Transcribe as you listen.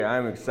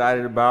I'm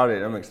excited about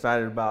it.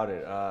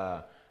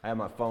 I have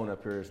my phone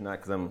up here. It's not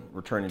because I'm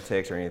returning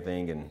texts or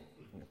anything, and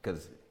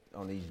because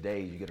on these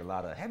days you get a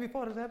lot of happy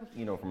Father's Day,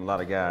 from a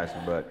lot of guys.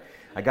 But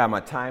I got my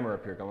timer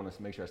up here. 'Cause I want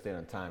to make sure I stay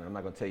on time. I'm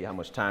not going to tell you how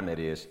much time that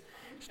is.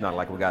 It's not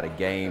like we got a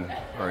game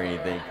or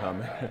anything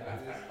coming.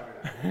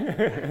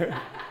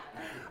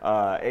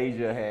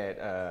 Asia had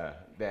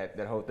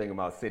that whole thing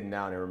about sitting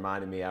down. It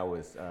reminded me I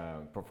was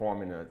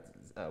performing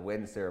a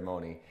wedding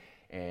ceremony.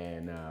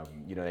 And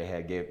they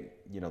had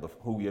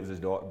who gives his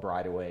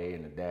bride away,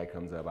 and the dad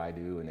comes up, I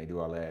do, and they do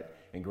all that,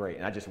 and great.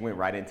 And I just went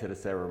right into the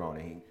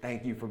ceremony.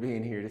 Thank you for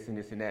being here, this and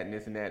this and that and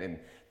this and that. And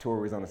Tori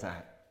was on the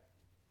side.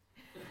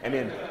 And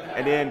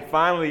then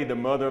finally the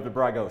mother of the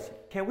bride goes,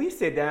 "Can we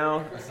sit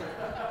down?" I said,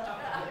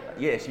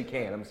 "Yes, you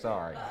can. I'm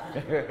sorry."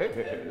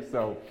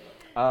 So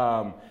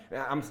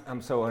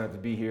I'm so honored to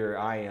be here.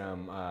 I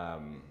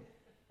am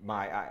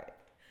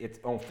It's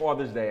on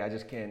Father's Day. I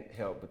just can't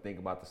help but think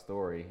about the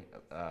story.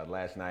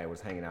 Last night I was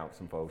hanging out with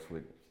some folks,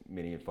 with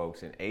many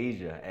folks, and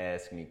Asia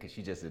asked me, because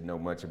she just didn't know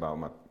much about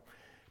my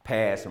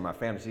past or my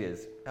family. She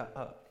says,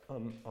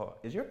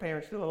 "Is your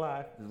parents still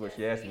alive?" This is what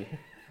she asked me.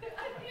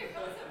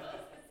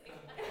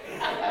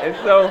 And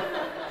so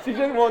she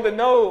just wanted to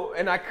know,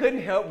 and I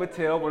couldn't help but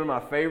tell one of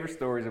my favorite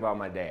stories about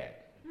my dad.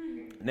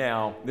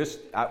 Now,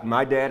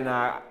 my dad and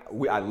I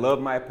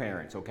love my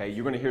parents, okay?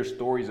 You're going to hear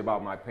stories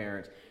about my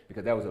parents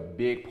because that was a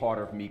big part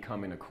of me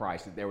coming to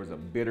Christ. There was a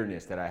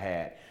bitterness that I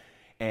had.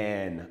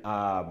 And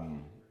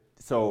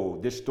so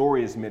this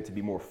story is meant to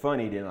be more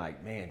funny than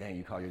like, man, dang,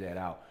 you call your dad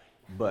out.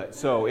 But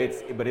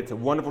it's a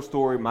wonderful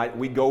story.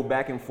 We go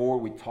back and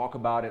forth. We talk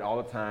about it all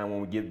the time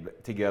when we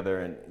get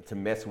together and to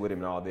mess with him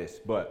and all this.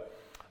 But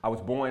I was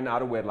born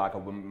out of wedlock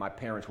when my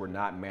parents were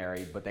not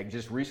married, but they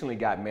just recently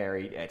got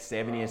married at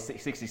 70 and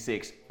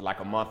 66 like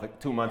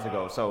 2 months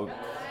ago. So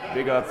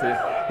big ups to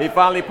him. He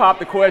finally popped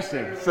the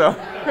question. So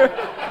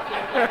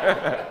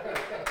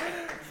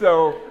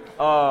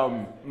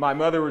my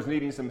mother was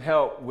needing some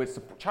help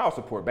with child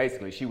support,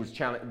 basically. She was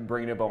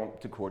bringing it on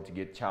to court to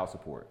get child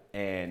support.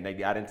 And they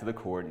got into the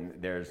court, and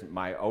there's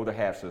my older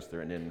half-sister,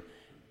 and then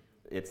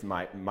it's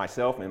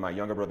myself and my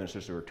younger brother and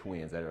sister are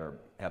twins that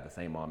have the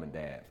same mom and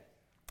dad.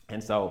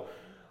 And so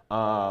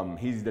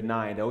he's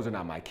denying those are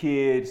not my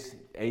kids,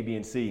 A, B,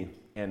 and C.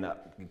 And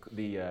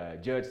the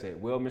judge said,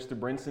 "Well, Mr.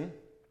 Brinson,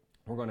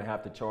 we're going to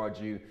have to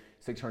charge you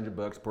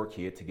 $600 per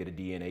kid to get a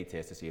DNA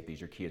test to see if these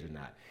are your kids or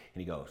not."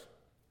 And he goes,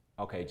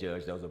 "Okay,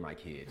 Judge, those are my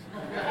kids."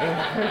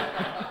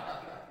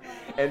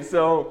 And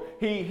so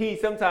he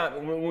sometimes,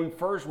 when we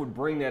first would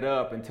bring that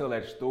up and tell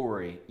that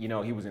story,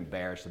 he was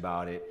embarrassed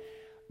about it.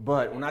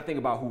 But when I think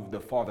about who the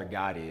Father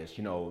God is,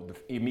 the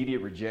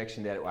immediate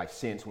rejection that I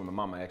sensed when my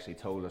mama actually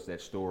told us that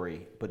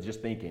story, but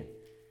just thinking,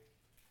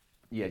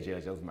 yeah,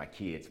 Judge, those are my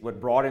kids. What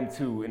brought him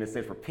to, in a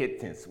sense,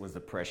 repentance was the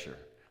pressure.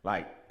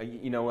 Like,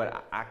 you know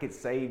what, I could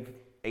save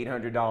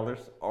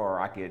 $800 or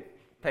I could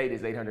pay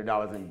this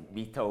 $800 and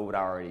be told what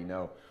I already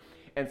know.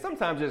 And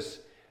sometimes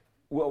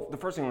the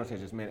first thing I want to say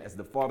is just, man, as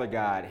the Father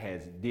God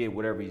has did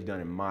whatever he's done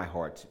in my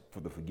heart for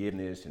the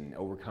forgiveness and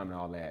overcoming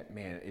all that,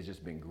 man, it's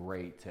just been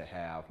great to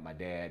have my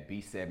dad be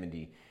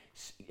 70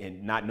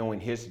 and not knowing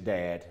his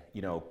dad,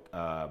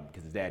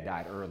 because his dad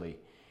died early,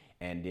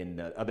 and then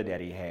the other dad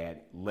he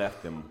had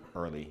left him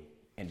early,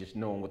 and just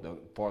knowing what the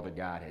Father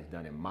God has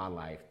done in my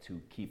life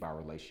to keep our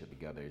relationship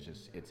together is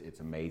just, it's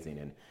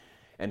amazing.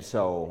 And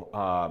so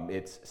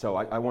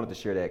I wanted to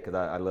share that because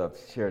I love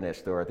sharing that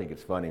story. I think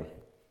it's funny.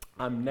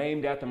 I'm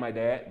named after my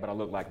dad, but I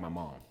look like my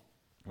mom,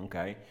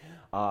 okay?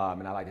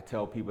 And I like to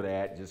tell people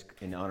that just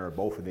in honor of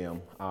both of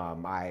them.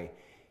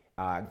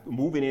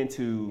 Moving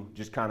into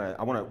just kind of,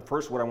 what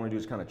I want to do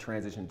is kind of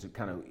transition to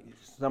kind of,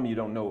 some of you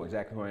don't know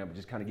exactly who I am, but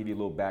just kind of give you a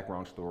little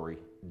background story,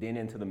 then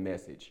into the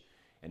message,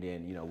 and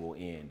then, we'll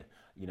end,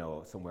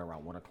 somewhere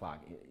around 1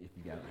 o'clock if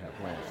you guys have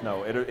plans.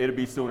 No, it'll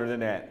be sooner than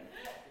that.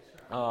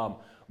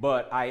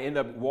 But I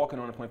ended up walking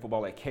on and playing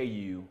football at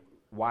KU.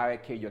 While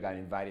at KU, I got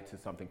invited to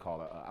something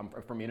called, I'm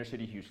from inner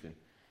city Houston,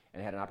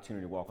 and had an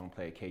opportunity to walk on and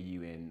play at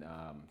KU. And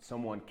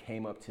someone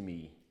came up to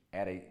me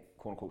at a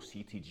quote unquote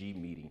CTG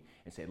meeting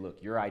and said,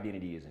 "Look, your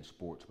identity is in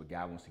sports, but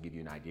God wants to give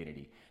you an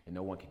identity that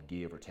no one can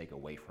give or take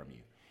away from you."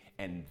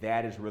 And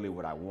that is really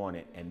what I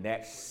wanted. And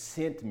that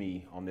sent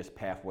me on this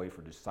pathway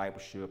for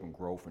discipleship and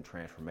growth and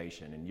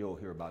transformation. And you'll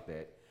hear about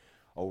that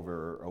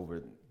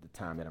over the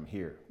time that I'm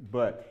here.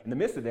 But in the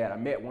midst of that, I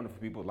met wonderful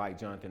people like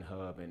Jonathan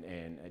Hub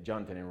and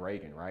Jonathan and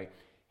Reagan, right?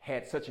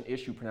 Had such an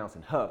issue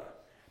pronouncing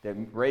Hup that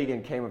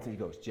Reagan came up to me, he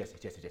goes, Jesse,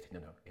 no,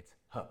 it's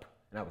Hup.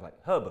 And I was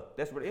like, Hub,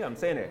 that's what, yeah, I'm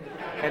saying it.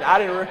 And I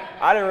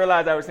didn't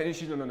realize I was saying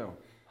issues, no,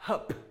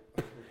 Hup.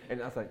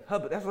 And I was like,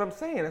 Hub, that's what I'm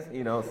saying,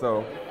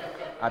 so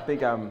I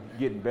think I'm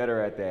getting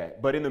better at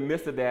that. But in the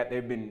midst of that,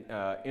 they've been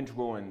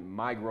integral in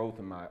my growth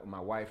and my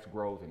wife's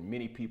growth and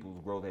many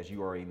people's growth, as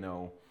you already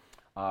know.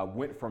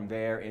 Went from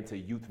there into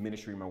youth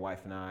ministry, my wife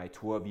and I,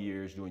 12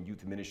 years doing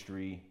youth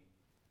ministry,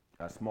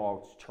 a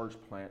small church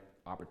plant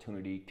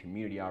opportunity,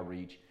 community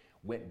outreach.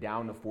 Went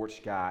down to Fort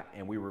Scott,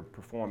 and we were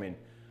performing,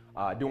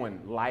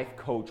 doing life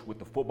coach with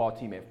the football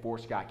team at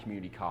Fort Scott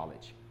Community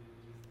College.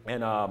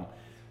 And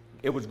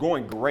it was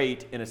going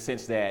great in a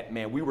sense that,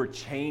 man, we were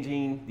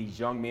changing these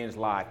young men's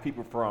lives.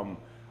 People from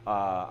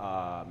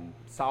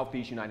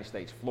Southeast United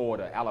States,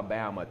 Florida,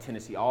 Alabama,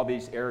 Tennessee, all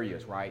these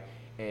areas, right?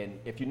 And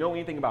if you know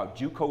anything about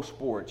JUCO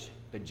sports,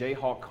 the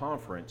Jayhawk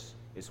Conference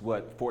is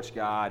what Fort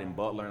Scott and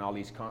Butler and all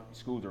these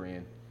schools are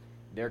in.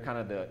 They're kind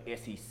of the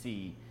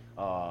SEC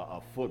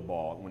of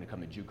football when it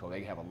comes to JUCO.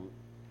 They have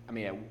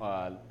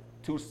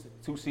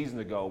two seasons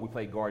ago, we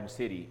played Garden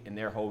City, and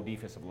their whole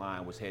defensive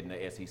line was heading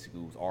to SEC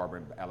schools,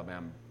 Auburn,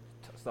 Alabama,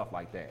 stuff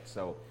like that.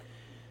 So,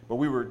 but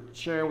we were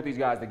sharing with these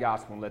guys the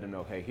gospel and letting them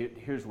know, hey,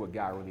 here's what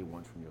God really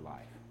wants from your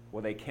life.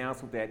 Well, they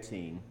canceled that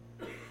team,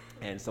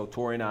 and so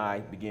Tori and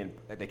I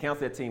they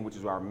canceled that team, which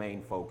is our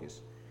main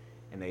focus,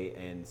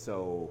 and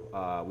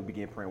so we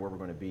began praying where we're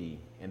going to be,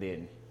 and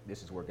then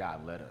this is where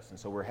God led us, and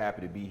so we're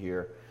happy to be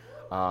here.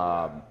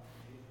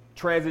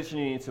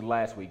 Transitioning into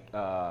last week,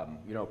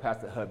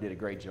 Pastor Hub did a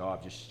great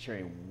job just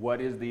sharing what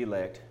is the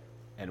elect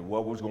and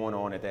what was going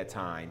on at that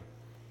time,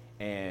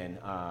 and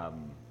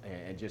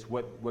just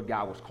what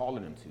God was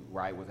calling them to,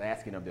 right? Was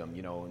asking of them,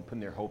 and putting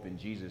their hope in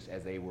Jesus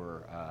as they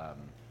were,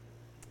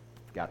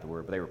 forgot the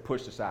word, but they were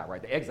pushed aside,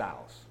 right? The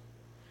exiles,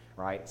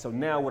 right? So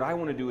now what I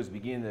want to do is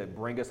begin to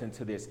bring us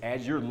into this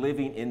as you're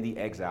living in the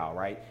exile,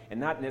 right? And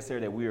not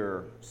necessarily that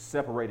we're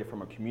separated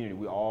from a community.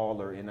 We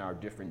all are in our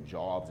different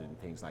jobs and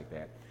things like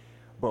that.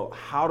 But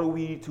how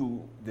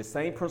do the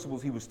same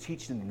principles he was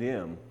teaching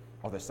them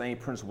are the same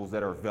principles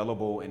that are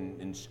available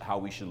in how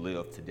we should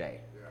live today,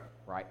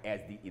 right?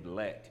 As the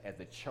elect, as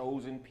the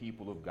chosen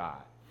people of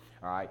God,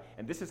 all right?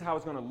 And this is how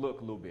it's going to look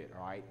a little bit,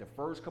 all right? The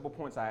first couple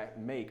points I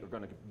make are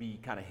going to be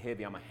kind of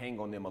heavy. I'm going to hang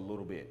on them a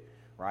little bit,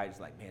 right?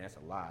 It's like, man, that's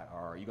a lot.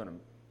 Or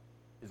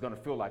it's going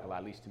to feel like a lot,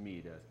 at least to me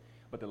it does.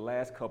 But the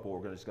last couple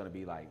are just going to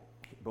be like,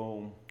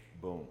 boom,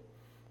 boom.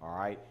 All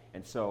right,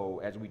 and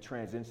so as we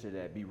transition to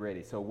that, be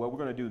ready. So what we're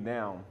going to do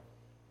now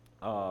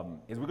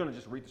is we're going to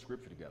just read the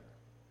scripture together.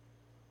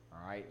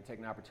 All right, and take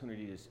an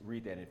opportunity to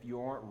read that. And if you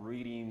aren't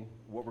reading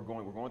what we're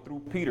going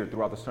through Peter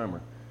throughout the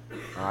summer.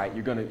 All right,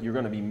 you're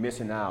going to be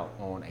missing out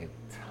on a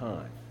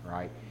ton.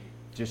 Right,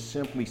 just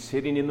simply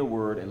sitting in the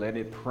Word and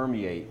letting it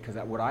permeate. Because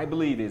what I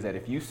believe is that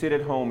if you sit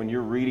at home and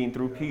you're reading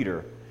through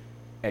Peter,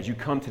 as you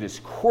come to this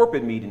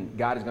corporate meeting,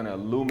 God is going to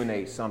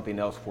illuminate something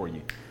else for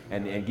you.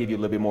 And give you a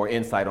little bit more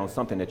insight on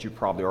something that you've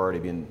probably already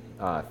been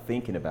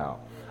thinking about.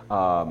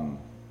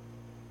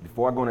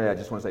 Before I go into that, I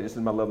just want to say this is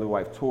my lovely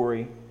wife,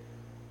 Tori,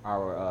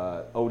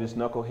 our oldest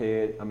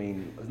knucklehead,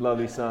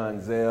 lovely son,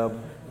 Zeb,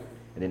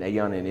 and then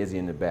Ayana and Izzy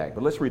in the back.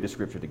 But let's read the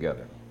scripture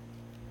together.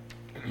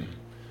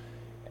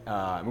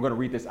 We're going to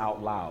read this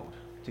out loud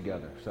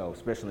together. So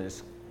especially in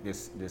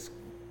this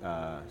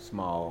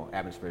small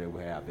atmosphere that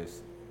we have,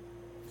 this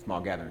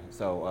small gathering.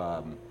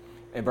 So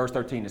in verse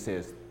 13 it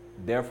says,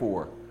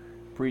 therefore,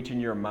 preach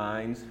in your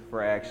minds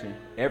for action.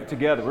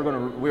 Together,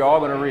 we're all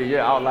gonna read,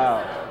 out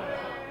loud.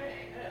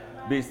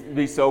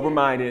 Be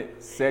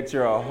sober-minded. Set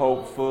your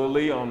hope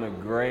fully on the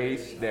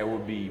grace that will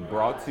be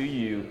brought to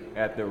you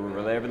at the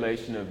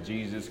revelation of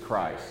Jesus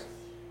Christ.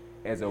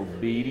 As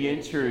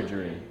obedient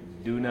children,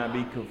 do not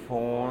be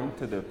conformed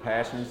to the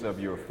passions of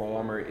your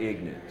former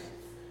ignorance.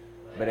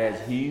 But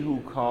as he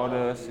who called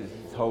us is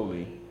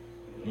holy,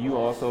 you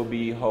also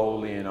be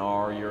holy in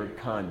all your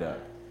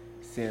conduct,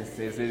 since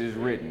as it is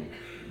written,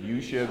 you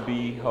shall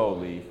be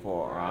holy,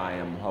 for I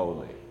am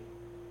holy.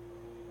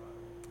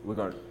 We're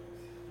going to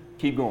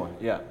keep going.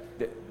 Yeah.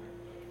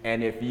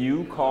 And if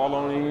you call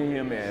on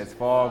him as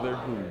Father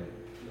who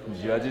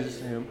judges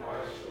him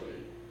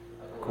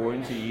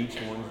according to each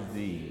one's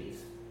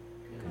deeds,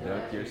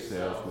 conduct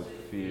yourselves with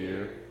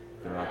fear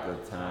throughout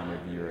the time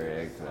of your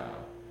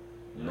exile,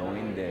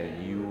 knowing that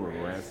you were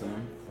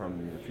ransomed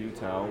from the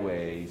futile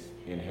ways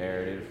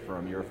inherited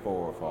from your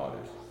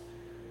forefathers,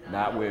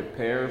 not with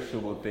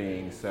perishable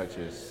things such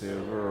as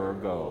silver or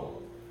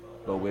gold,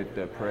 but with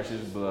the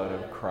precious blood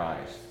of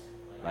Christ,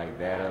 like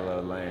that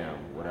of a lamb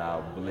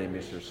without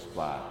blemish or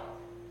spot.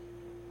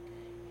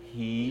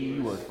 He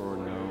was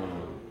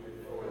foreknown,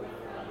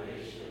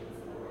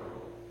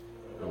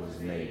 but was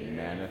made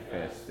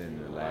manifest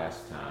in the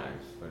last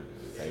times for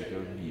the sake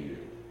of you,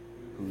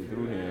 who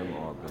through him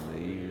are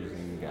believers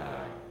in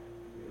God,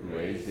 who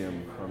raised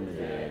him from the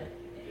dead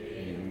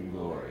in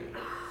glory,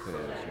 so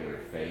that your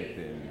faith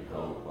and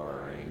hope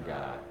are in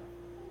God.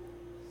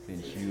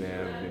 Since you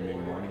have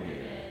been born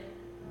again,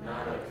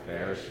 not of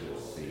perishable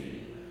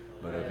seed,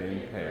 but of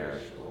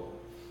imperishable,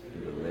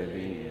 through the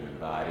living and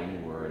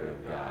abiding word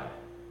of God,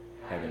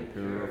 having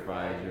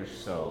purified your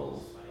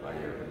souls by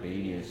your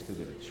obedience to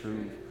the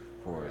truth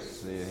for a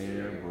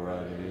sincere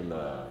brotherly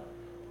love.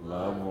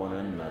 Love one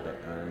another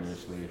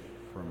earnestly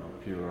from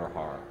a pure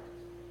heart.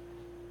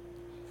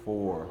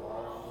 For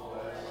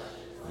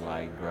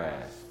like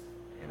grass,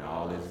 and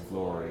all its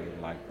glory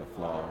like the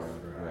flower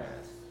of the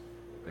grass.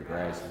 The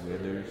grass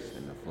withers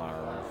and the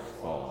flowers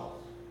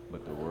fall,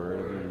 but the word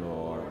of the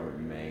Lord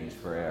remains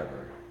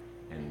forever.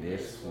 And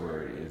this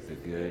word is the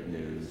good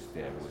news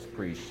that was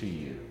preached to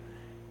you.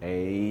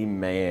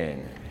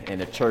 Amen. And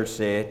the church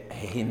said,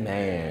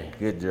 amen.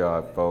 Good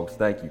job, folks.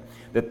 Thank you.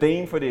 The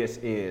theme for this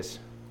is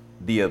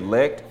the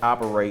elect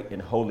operate in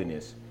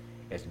holiness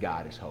as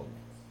God is holy.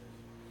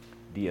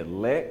 The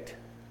elect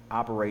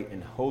operate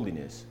in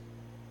holiness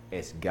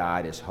as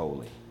God is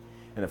holy.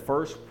 And the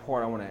first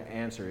part I want to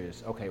answer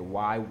is, okay,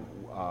 why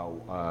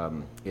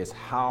is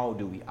how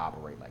do we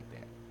operate like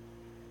that?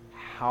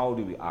 How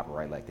do we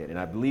operate like that? And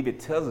I believe it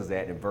tells us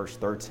that in verse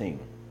 13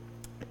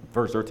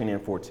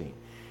 and 14.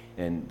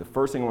 And the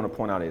first thing I want to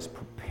point out is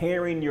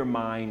preparing your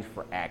mind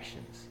for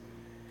actions.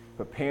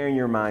 Preparing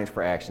your mind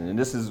for action. And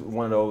this is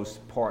one of those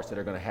parts that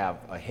are going to have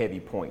a heavy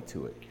point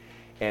to it.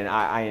 And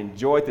I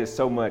enjoyed this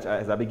so much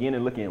as I began to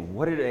look at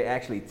what are they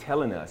actually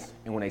telling us,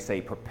 and when they say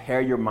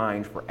prepare your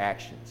mind for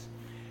actions.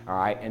 All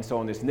right, and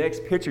so in this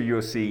next picture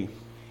you'll see,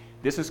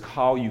 this is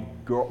how you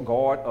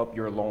guard up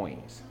your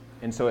loins.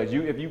 And so if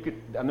you could,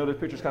 I know this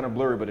picture's kind of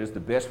blurry, but it's the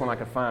best one I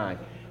could find.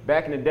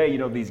 Back in the day,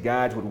 these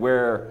guys would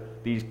wear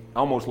these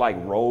almost like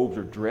robes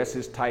or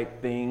dresses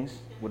type things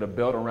with a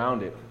belt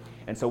around it.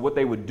 And so what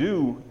they would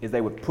do is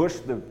they would push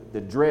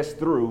the dress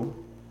through,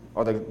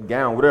 or the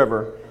gown,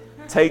 whatever,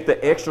 take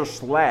the extra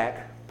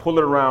slack, pull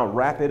it around,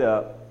 wrap it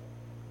up,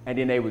 and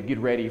then they would get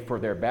ready for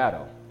their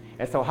battle.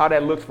 And so how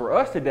that looks for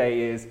us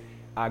today is,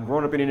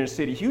 growing up in inner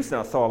city Houston,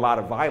 I saw a lot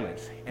of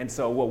violence. And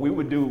so what we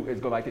would do is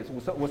go like this,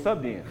 what's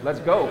up then? Let's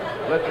go.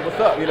 What's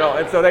up?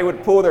 And so they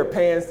would pull their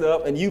pants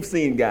up, and you've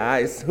seen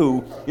guys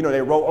who,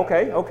 they roll,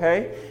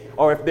 okay.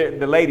 Or if they're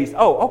the ladies,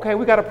 oh, okay,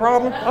 we got a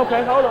problem?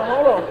 Okay, hold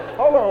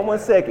on 1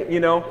 second,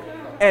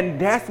 And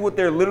that's what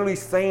they're literally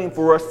saying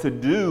for us to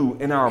do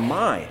in our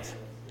minds.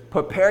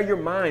 Prepare your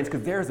minds,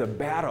 because there's a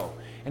battle.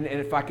 And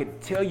if I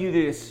could tell you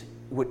this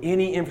with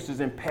any emphasis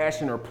and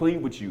passion or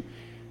plead with you,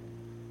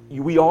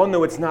 we all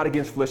know it's not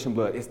against flesh and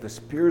blood. It's the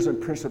spirits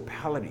and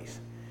principalities.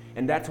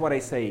 And that's why they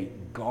say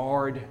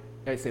guard.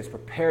 It says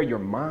prepare your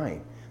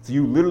mind. So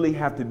you literally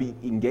have to be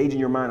engaging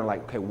your mind and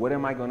like, okay, what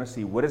am I going to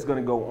see? What is going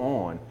to go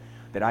on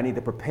that I need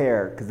to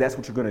prepare? Because that's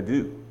what you're going to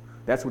do.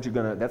 That's how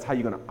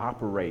you're going to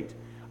operate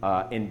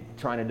in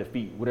trying to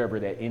defeat whatever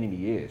that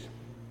enemy is.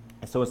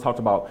 And so it's talked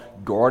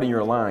about guarding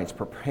your lines,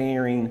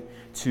 preparing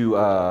to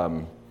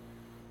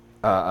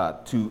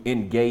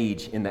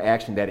engage in the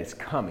action that is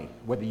coming,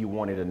 whether you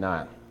want it or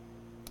not.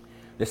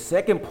 The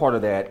second part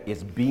of that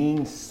is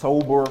being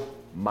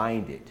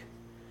sober-minded.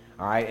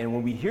 All right, and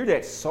when we hear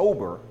that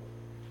sober,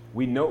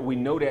 we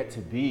know that to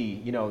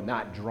be,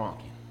 not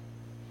drunken.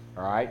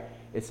 All right,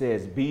 it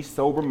says be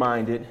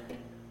sober-minded.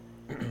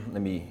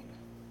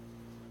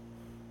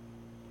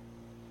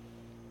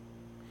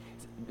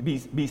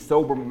 Be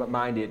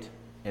sober-minded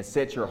and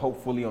set your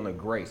hope fully on the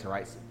grace. All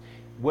right,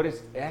 what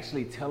it's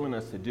actually telling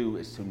us to do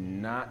is to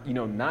not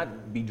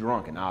be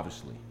drunken,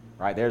 obviously.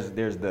 Right, there's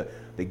the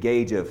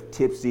gauge of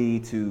tipsy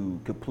to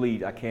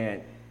complete. I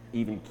can't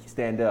even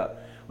stand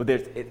up. But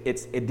it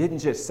didn't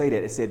just say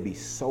that. It said be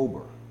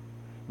sober,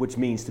 which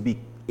means to be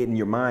in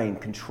your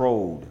mind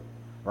controlled,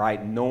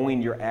 right? Knowing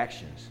your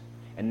actions.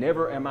 And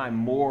never am I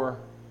more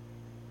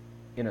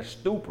in a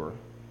stupor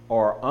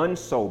or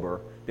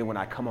unsober than when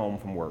I come home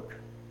from work.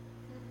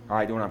 All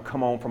right, when I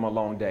come home from a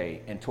long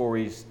day and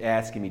Tori's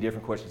asking me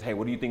different questions. Hey,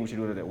 what do you think we should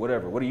do today?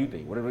 Whatever. What do you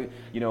think? Whatever.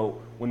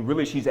 When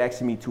really she's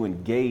asking me to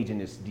engage in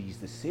these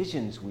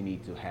decisions we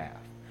need to have.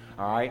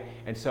 All right,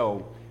 and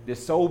so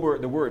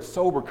the word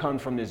sober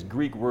comes from this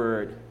Greek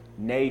word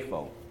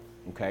napho.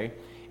 Okay,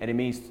 and it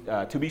means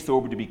to be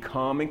sober, to be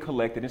calm and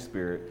collected in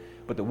spirit.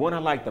 But the one I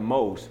like the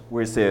most,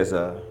 where it says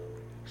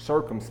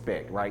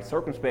circumspect. Right,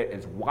 circumspect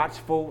is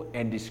watchful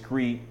and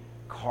discreet,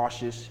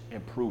 cautious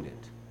and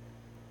prudent.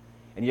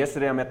 And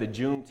yesterday I'm at the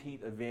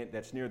Juneteenth event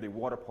that's near the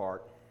water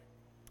park.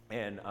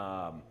 And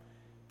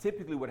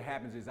typically what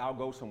happens is I'll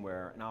go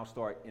somewhere and I'll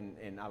start,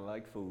 and I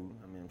like food.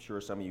 I mean, I'm sure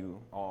some of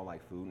you all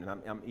like food. And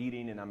I'm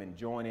eating and I'm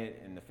enjoying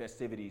it and the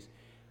festivities.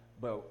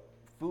 But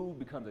food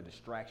becomes a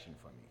distraction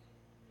for me.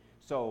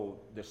 So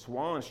the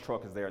Swan's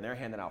truck is there and they're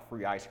handing out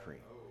free ice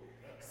cream.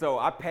 So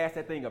I passed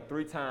that thing up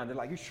 3 times. They're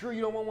like, you sure you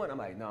don't want one? I'm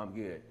like, no, I'm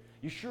good.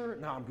 You sure?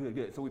 No, I'm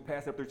good. So we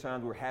passed up 3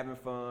 times. We were having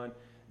fun.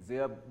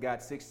 Zeb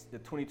got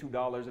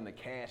 $22 in the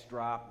cash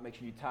drop. Make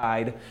sure you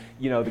tied.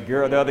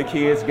 The other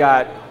kids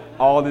got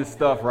all this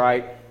stuff,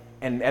 right?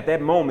 And at that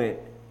moment,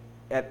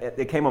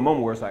 it came a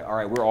moment where it's like, all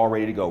right, we're all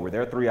ready to go. We're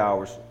there 3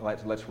 hours.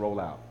 Let's roll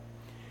out.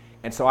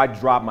 And so I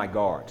dropped my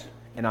guards,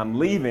 and I'm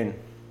leaving.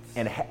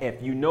 And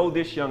if you know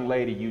this young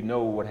lady, you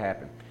know what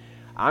happened.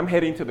 I'm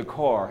heading to the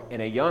car,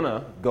 and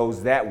Ayana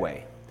goes that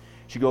way.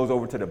 She goes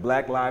over to the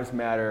Black Lives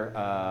Matter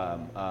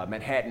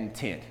Manhattan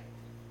tent.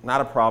 Not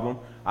a problem.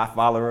 I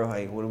follow her.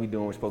 Hey, what are we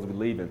doing? We're supposed to be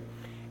leaving.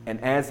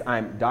 And as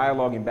I'm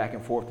dialoguing back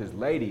and forth with this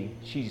lady,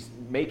 she's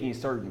making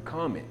certain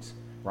comments,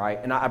 right?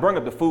 And I bring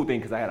up the food thing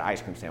because I had an ice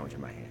cream sandwich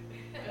in my hand.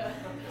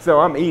 So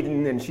I'm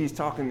eating, and she's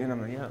talking, and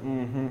I'm like,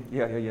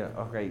 yeah.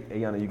 Okay,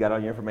 Ayana, you got all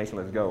your information.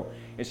 Let's go.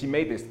 And she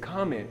made this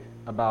comment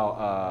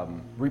about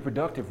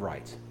reproductive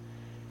rights.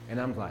 And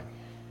I'm like,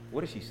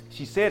 what is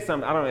she said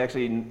something. I don't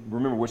actually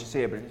remember what she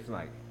said, but it's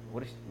like,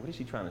 what is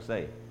she trying to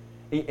say?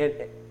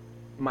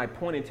 And my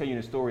point in telling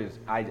you the story is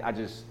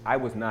I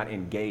was not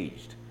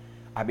engaged.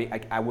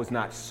 I was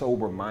not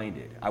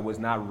sober-minded. I was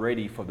not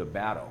ready for the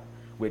battle,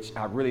 which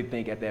I really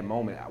think at that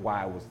moment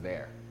why I was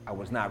there. I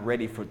was not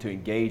ready to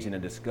engage in a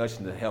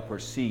discussion to help her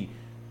see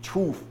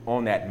truth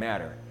on that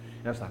matter.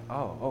 And I was like,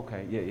 oh,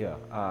 okay, yeah.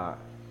 All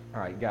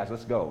right, guys,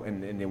 let's go.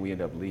 And then we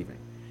end up leaving.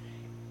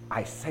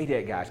 I say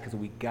that, guys, because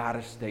we got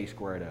to stay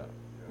squared up.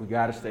 We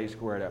got to stay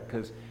squared up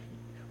because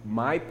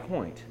my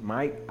point,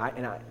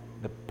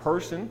 the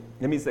person,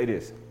 let me say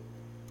this,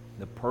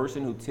 the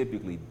person who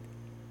typically,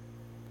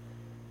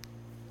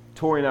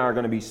 Tori and I are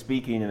going to be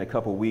speaking in a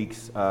couple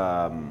weeks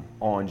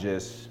on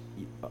just,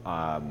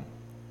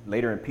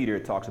 later in Peter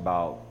it talks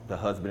about the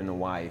husband and the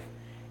wife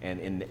and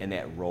in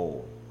that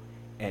role.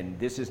 And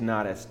this is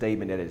not a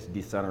statement that is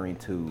dishonoring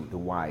to the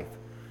wife.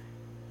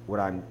 What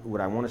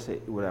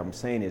I'm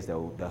saying is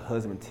though, the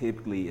husband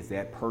typically is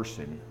that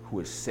person who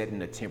is setting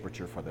the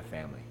temperature for the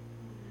family,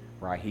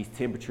 right? He's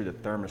temperature the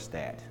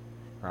thermostat,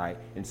 right?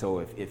 And so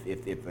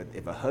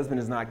if a husband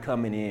is not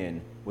coming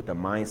in with the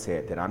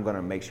mindset that I'm going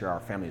to make sure our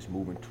family is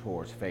moving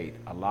towards faith,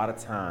 a lot of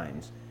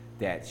times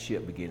that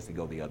ship begins to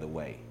go the other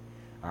way,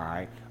 all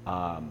right?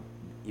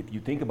 If you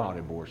think about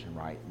abortion,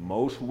 right?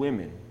 Most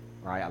women,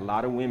 right? A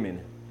lot of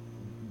women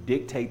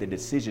dictate the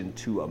decision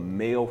to a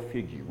male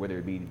figure, whether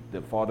it be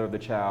the father of the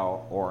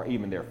child or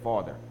even their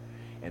father.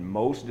 And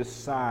most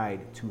decide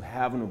to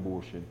have an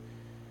abortion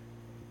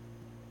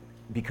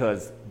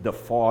because the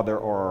father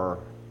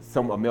or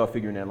a male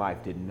figure in their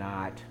life did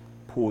not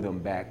pull them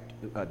back,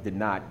 did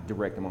not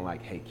direct them on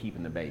like, hey,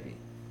 keeping the baby.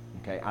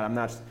 Okay, I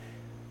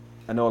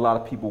know a lot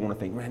of people want to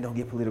think, man, don't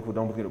get political,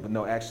 but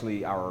no,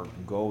 actually our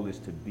goal is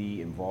to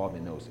be involved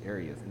in those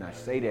areas. And I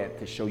say that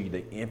to show you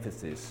the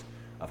emphasis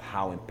of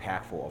how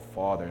impactful a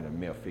father and a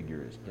male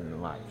figure is in their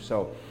life.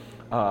 So,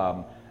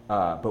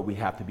 but we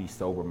have to be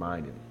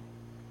sober-minded.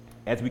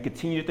 As we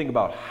continue to think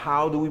about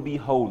how do we be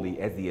holy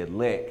as the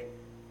elect,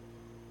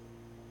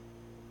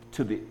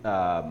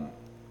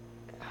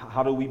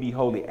 how do we be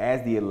holy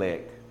as the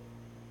elect?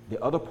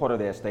 The other part of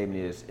that statement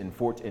is in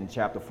verse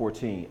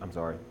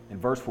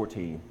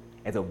 14,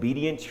 as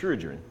obedient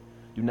children,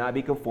 do not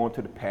be conformed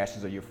to the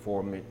passions of your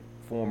former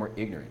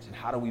ignorance. And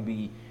how do we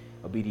be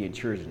obedient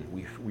children?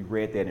 We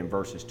read that in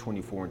verses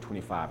 24 and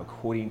 25,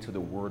 according to the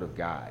word of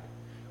God,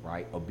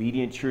 right?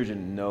 Obedient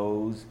children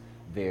knows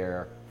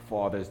their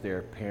father's,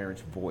 their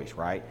parents' voice,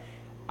 right?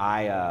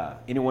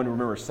 Anyone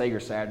remember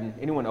Sega Saturn?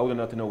 Anyone old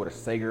enough to know what a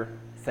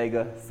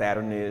Sega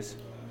Saturn is?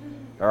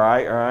 All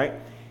right.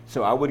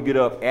 So I would get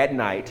up at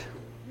night,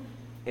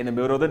 in the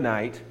middle of the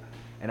night,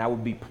 and I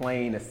would be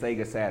playing a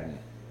Sega Saturn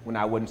when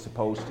I wasn't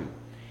supposed to.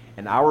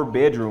 And our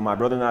bedroom, my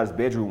brother and I's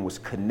bedroom, was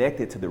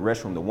connected to the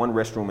restroom, the one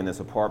restroom in this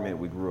apartment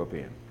we grew up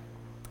in.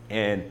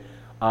 And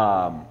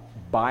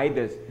by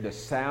the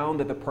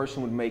sound that the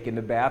person would make in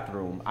the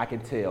bathroom, I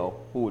can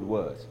tell who it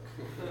was,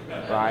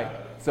 right?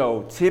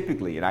 So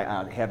typically, and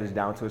I have this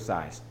down to a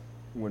science,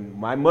 when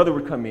my mother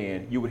would come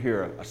in, you would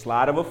hear a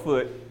slide of a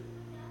foot,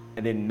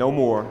 and then no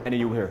more, and then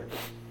you would hear,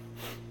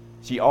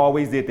 she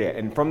always did that.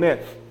 And from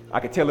that, I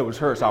could tell it was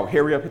her, so I would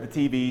hurry up, hit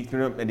the TV,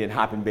 and then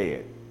hop in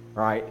bed,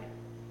 right?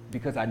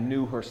 Because I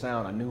knew her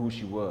sound, I knew who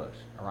she was,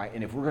 all right?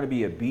 And if we're going to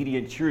be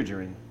obedient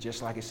children,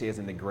 just like it says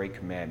in the Great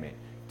Commandment,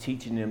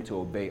 teaching them to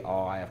obey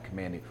all I have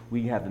commanded,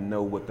 we have to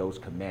know what those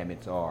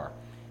commandments are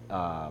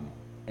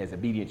as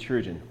obedient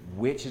children,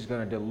 which is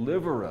going to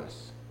deliver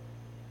us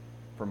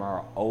from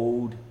our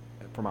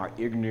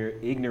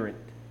ignorant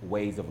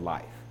ways of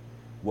life,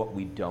 what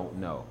we don't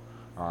know,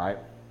 all right?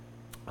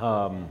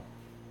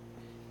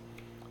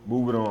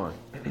 Moving on.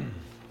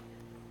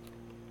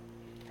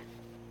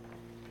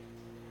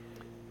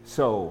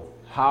 So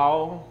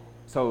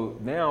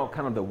now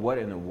kind of the what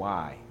and the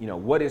why.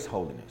 What is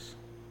holiness?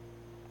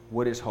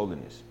 What is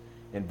holiness?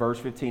 In verse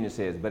 15 it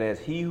says, but as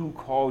he who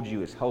called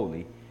you is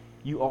holy,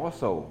 you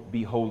also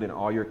be holy in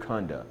all your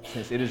conduct,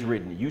 since it is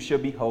written, you shall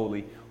be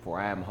holy, for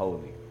I am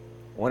holy.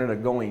 One of the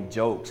going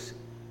jokes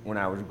when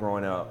I was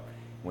growing up,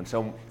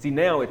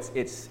 now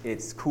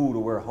it's cool to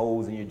wear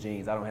holes in your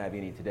jeans. I don't have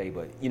any today,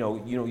 but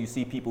you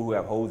see people who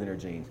have holes in their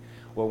jeans.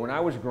 Well, when I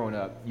was growing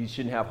up, you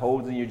shouldn't have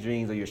holes in your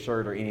jeans or your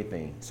shirt or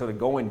anything. So the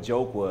going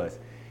joke was,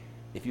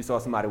 if you saw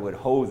somebody with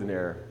holes in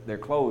their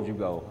clothes, you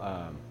go,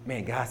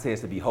 man, God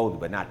says to be holy,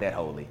 but not that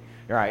holy,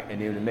 right? And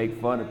then to make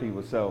fun of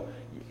people. So,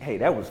 hey,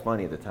 that was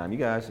funny at the time. You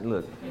guys,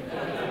 look,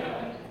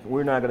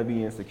 we're not going to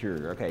be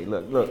insecure, okay?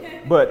 Look.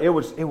 But that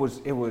was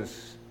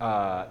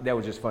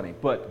just funny.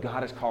 But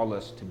God has called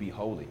us to be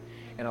holy.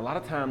 And a lot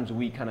of times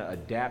we kind of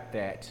adapt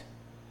that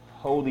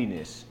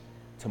holiness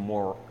to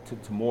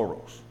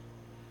morals.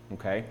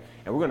 Okay,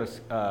 and we're going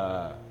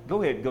to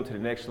go ahead and go to the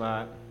next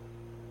slide.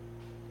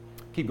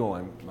 Keep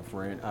going, my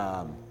friend.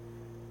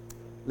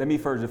 Let me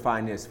first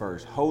define this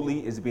first.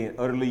 Holy is being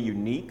utterly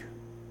unique.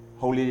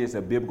 Holy is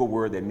a biblical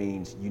word that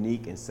means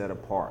unique and set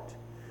apart.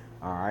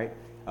 All right,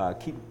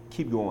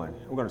 keep going.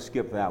 We're going to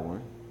skip that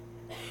one.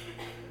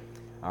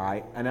 All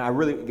right, and I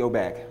really go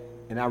back,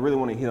 and I really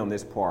want to hit on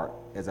this part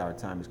as our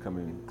time is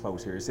coming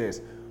close here. It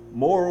says,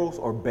 morals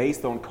are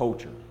based on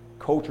culture.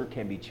 culture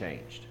can be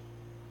changed.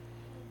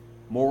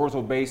 Morals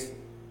are based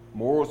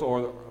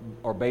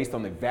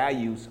on the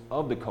values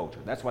of the culture.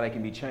 That's why they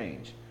can be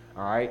changed.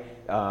 All right.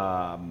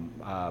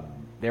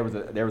 There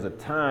was a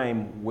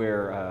time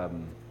where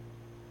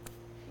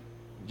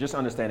just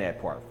understand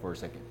that part for a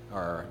second.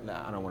 Or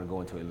I don't want to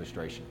go into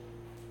illustration.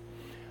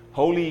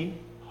 Holy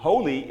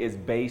is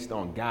based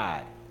on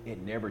God.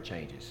 It never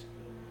changes.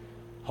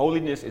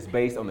 Holiness is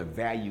based on the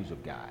values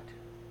of God.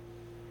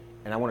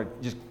 And I want to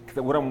just,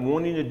 what I'm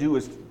wanting to do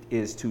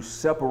is to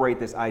separate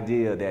this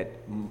idea that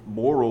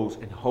morals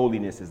and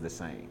holiness is the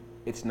same.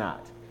 It's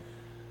not.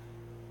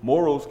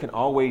 Morals can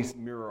always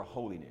mirror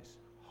holiness.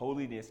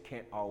 Holiness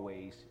can't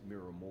always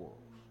mirror morals.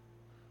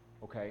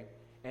 Okay?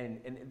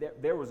 And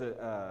there was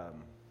a,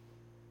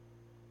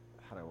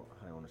 how do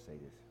I want to say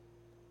this?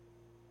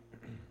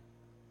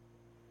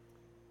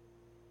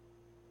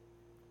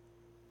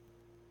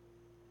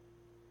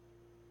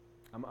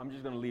 I'm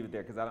just going to leave it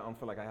there because I don't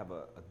feel like I have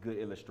a good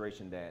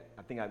illustration that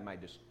I think I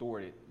might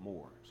distort it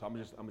more. So I'm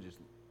gonna just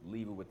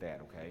leave it with that,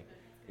 okay?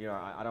 You know,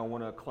 I don't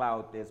want to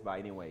cloud this by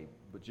any way,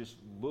 but just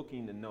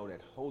looking to know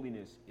that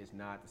holiness is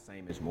not the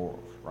same as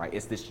morals, right?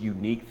 It's this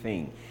unique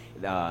thing.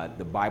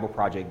 The Bible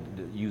Project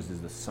uses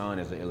the sun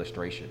as an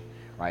illustration,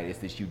 right? It's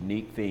this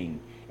unique thing.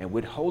 And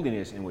with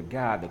holiness and with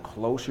God, the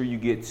closer you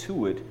get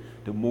to it,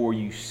 the more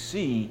you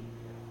see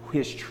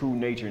his true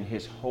nature and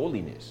his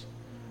holiness.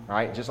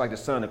 Right? Just like the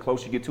sun, the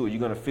closer you get to it, you're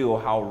going to feel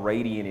how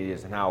radiant it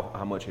is and how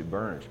much it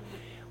burns.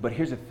 But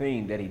here's the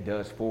thing that he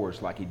does for us,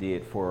 like he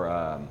did for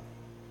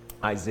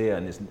Isaiah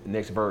in this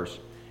next verse.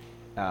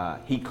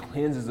 He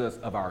cleanses us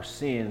of our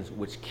sins,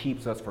 which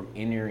keeps us from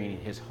entering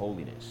his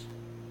holiness.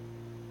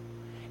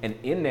 And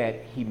in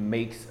that, he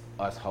makes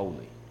us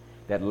holy.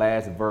 That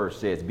last verse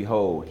says,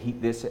 behold,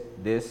 this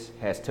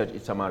has touched,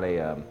 it's talking about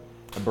a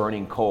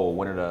burning coal.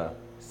 One of the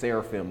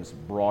seraphims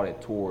brought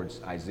it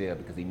towards Isaiah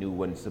because he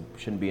knew it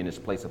shouldn't be in this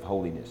place of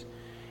holiness.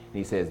 And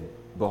he says,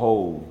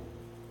 behold,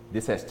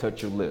 this has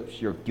touched your lips.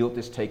 Your guilt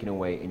is taken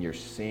away and your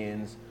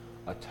sins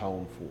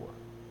atoned for.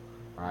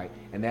 All right?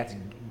 And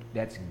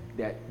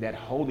that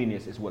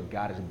holiness is what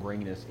God is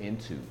bringing us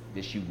into,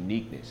 this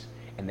uniqueness.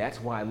 And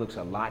that's why it looks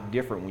a lot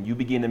different. When you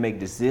begin to make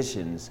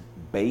decisions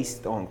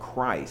based on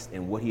Christ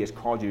and what he has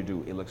called you to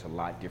do, it looks a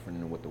lot different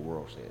than what the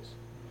world says.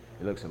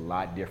 It looks a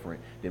lot different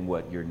than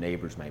what your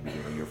neighbors might be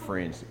doing, your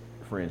friends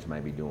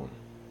might be doing.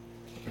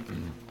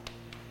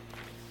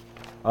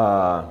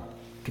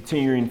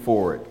 Continuing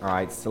forward, all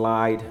right,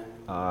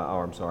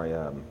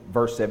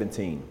 verse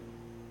 17.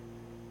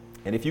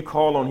 And if you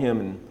call on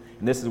him, and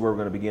this is where we're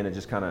going to begin to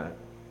just kind of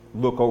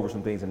look over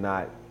some things and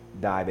not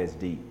dive as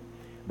deep.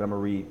 But I'm going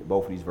to read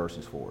both of these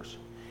verses for us.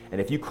 And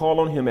if you call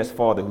on him as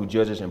Father who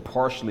judges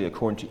impartially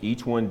according to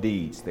each one's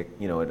deeds, that,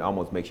 you know, it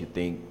almost makes you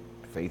think,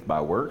 faith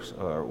by works?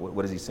 Or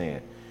what is he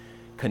saying?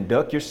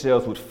 Conduct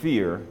yourselves with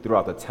fear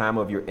throughout the time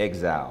of your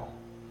exile,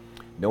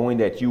 knowing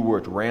that you were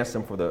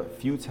ransomed for the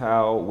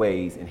futile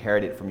ways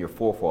inherited from your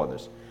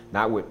forefathers,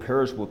 not with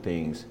perishable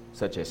things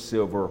such as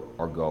silver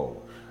or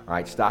gold. All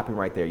right, stopping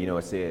right there. You know,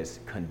 it says,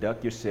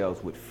 conduct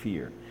yourselves with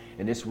fear.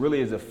 And this really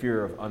is a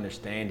fear of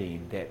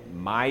understanding that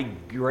my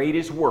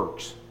greatest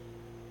works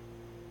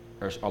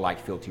are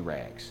like filthy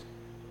rags.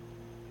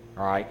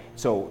 All right.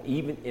 So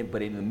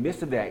but in the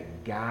midst of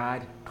that,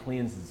 God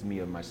cleanses me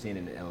of my sin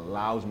and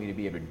allows me to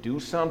be able to do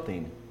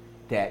something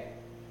that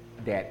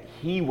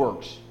he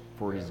works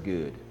for his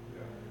good.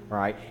 All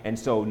right. And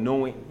so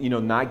knowing,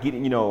 not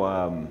getting,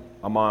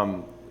 my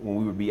mom, when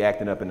we would be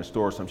acting up in the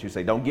store or something, she would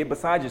say, don't get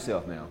beside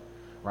yourself now.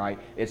 Right.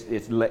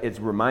 It's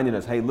reminding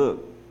us, hey,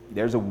 look,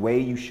 there's a way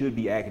you should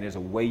be acting. There's a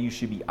way you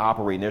should be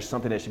operating. There's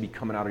something that should be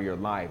coming out of your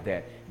life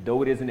that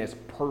though it isn't as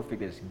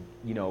perfect as,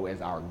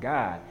 as our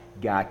God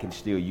can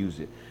still use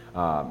it.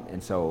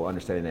 And so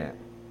understanding that.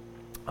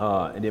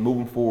 And then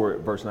moving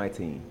forward, verse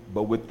 19.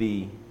 But with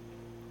the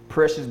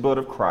precious blood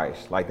of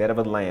Christ, like that of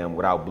a lamb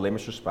without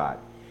blemish or spot,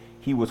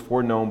 he was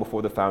foreknown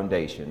before the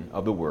foundation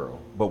of the world,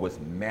 but was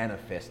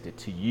manifested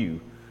to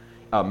you,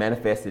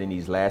 manifested in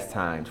these last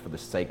times for the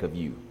sake of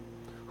you,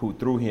 who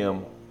through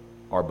him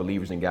are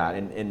believers in God.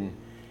 And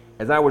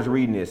as I was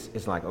reading this,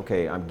 it's like,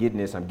 okay, I'm getting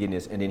this. And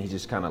then he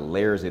just kind of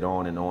layers it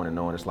on and on and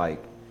on. It's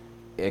like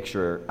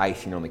extra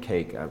icing on the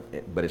cake,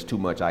 but it's too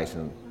much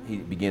icing. He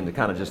began to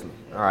kind of just,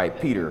 all right,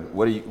 Peter,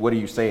 what are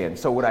you saying?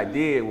 So what I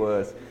did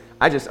was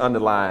I just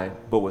underlined,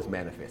 but was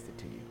manifested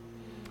to you.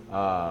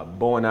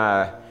 Bo and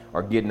I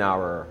are getting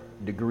our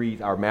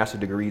degrees, our master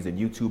degrees in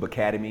YouTube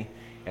Academy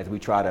as we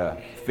try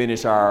to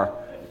finish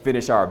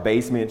our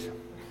basement.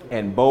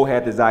 And Bo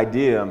had this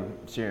idea, I'm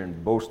sharing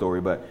Bo's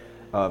story, but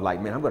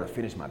like, man, I'm going to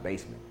finish my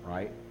basement,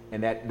 right?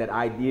 And that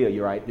idea,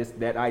 you're right,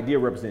 that idea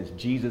represents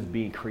Jesus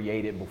being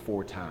created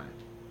before time.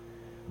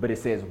 But it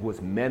says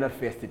was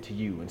manifested to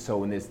you. And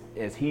so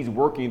as he's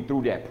working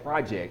through that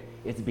project,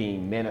 it's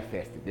being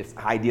manifested, this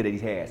idea that he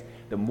has.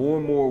 The more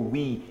and more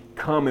we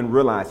come and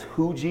realize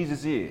who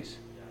Jesus is,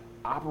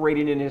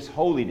 operating in his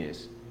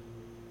holiness,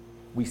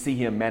 we see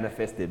him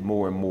manifested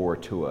more and more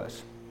to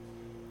us.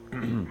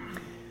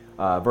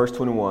 Verse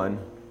 21,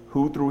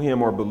 who through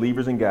him are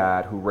believers in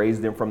God, who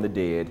raised them from the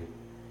dead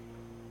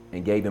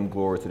and gave them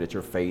glory, so that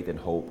your faith and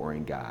hope are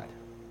in God.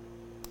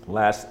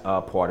 Last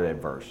part of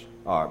that verse,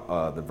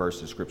 the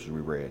verse of scripture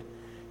we read.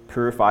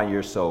 Purify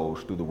your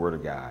souls through the word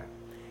of God.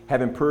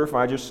 Having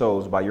purified your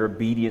souls by your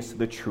obedience to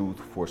the truth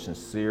for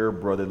sincere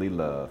brotherly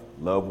love,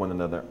 love one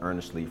another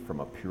earnestly from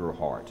a pure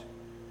heart.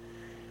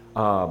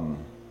 And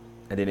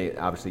then it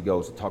obviously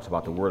talks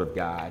about the word of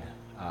God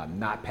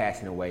not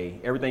passing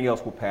away. Everything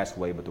else will pass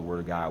away, but the word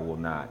of God will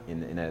not,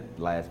 in that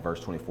last verse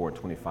 24 and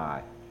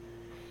 25.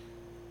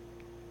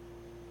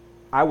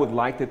 I would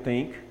like to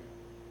think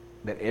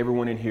that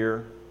everyone in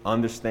here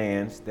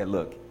understands that,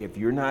 look, if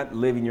you're not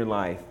living your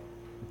life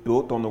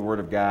built on the word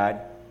of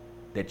God,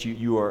 that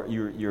you're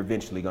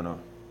eventually going to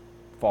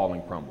fall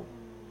and crumble,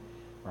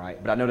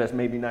 right? But I know that's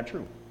maybe not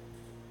true.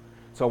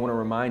 So I want to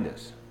remind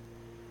us,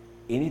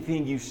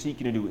 anything you're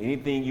seeking to do,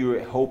 anything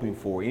you're hoping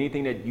for,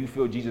 anything that you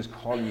feel Jesus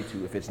calling you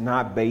to, if it's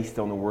not based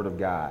on the word of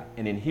God,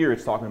 and in here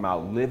it's talking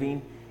about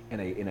living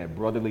in a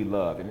brotherly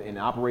love and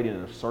operating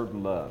in a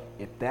certain love,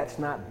 if that's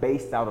not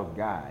based out of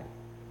God,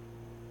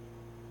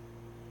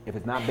 if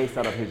it's not based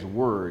out of his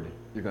word,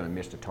 you're going to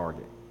miss the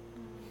target.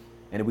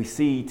 And we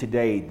see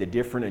today the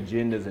different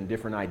agendas and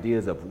different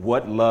ideas of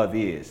what love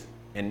is,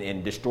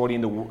 and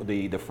distorting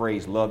the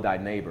phrase love thy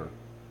neighbor.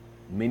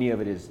 Many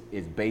of it is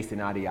based in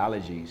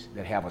ideologies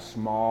that have a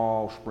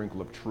small sprinkle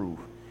of truth,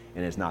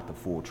 and it's not the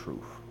full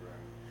truth.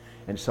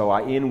 And so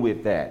I end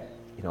with that.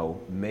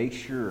 Make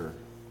sure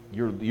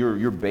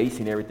you're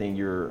basing everything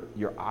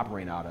you're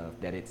operating out of,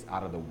 that it's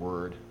out of the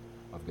word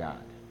of God.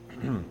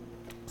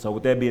 So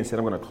with that being said,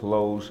 I'm going to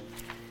close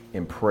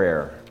in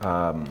prayer.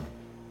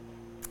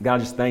 God,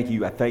 just thank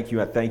you. I thank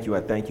you. I thank you. I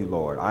thank you,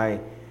 Lord.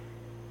 I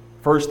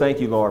first thank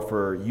you, Lord,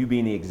 for you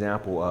being the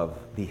example of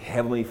the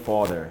Heavenly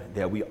Father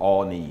that we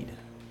all need.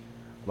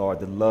 Lord,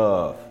 the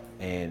love,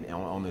 and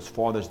on this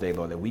Father's Day,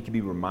 Lord, that we can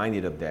be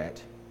reminded of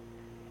that.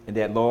 And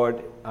that,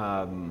 Lord,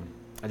 I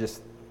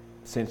just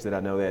sense that I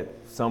know that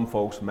some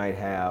folks might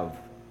have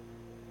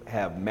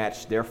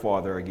matched their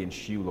father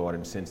against you, Lord,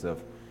 in the sense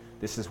of,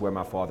 this is where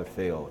my father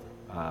failed.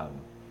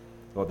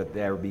 Lord, that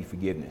there would be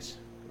forgiveness.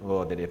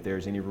 Lord, that if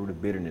there's any root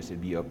of bitterness,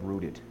 it'd be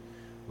uprooted,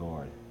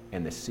 Lord.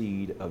 And the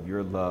seed of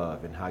your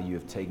love and how you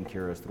have taken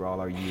care of us through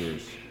all our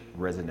years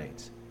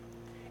resonates.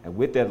 And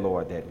with that,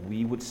 Lord, that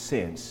we would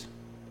sense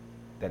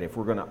that if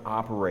we're going to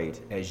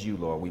operate as you,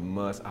 Lord, we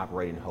must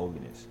operate in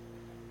holiness.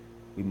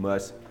 We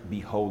must be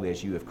holy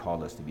as you have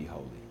called us to be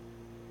holy.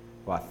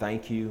 Well, I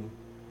thank you,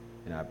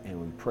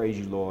 and we praise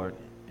you, Lord,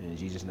 and in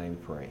Jesus' name we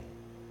pray.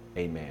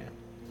 Amen.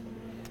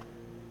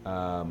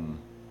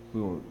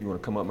 You want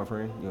to come up, my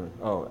friend?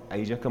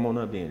 Asia, come on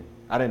up then.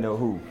 I didn't know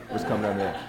who was coming up there.